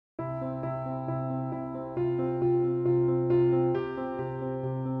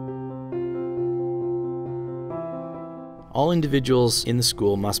All individuals in the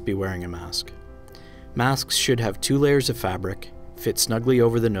school must be wearing a mask. Masks should have 2 layers of fabric, fit snugly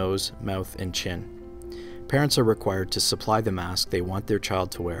over the nose, mouth, and chin. Parents are required to supply the mask they want their child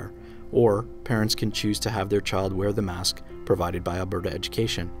to wear, or parents can choose to have their child wear the mask provided by Alberta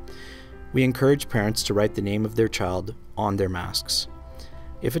Education. We encourage parents to write the name of their child on their masks.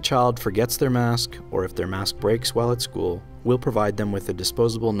 If a child forgets their mask, or if their mask breaks while at school, we'll provide them with a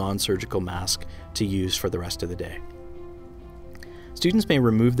disposable non-surgical mask to use for the rest of the day. Students may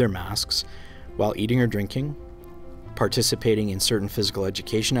remove their masks while eating or drinking, participating in certain physical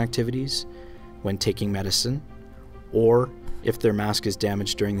education activities, when taking medicine, or if their mask is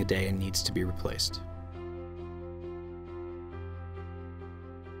damaged during the day and needs to be replaced.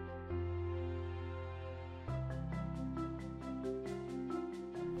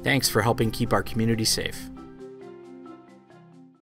 Thanks for helping keep our community safe.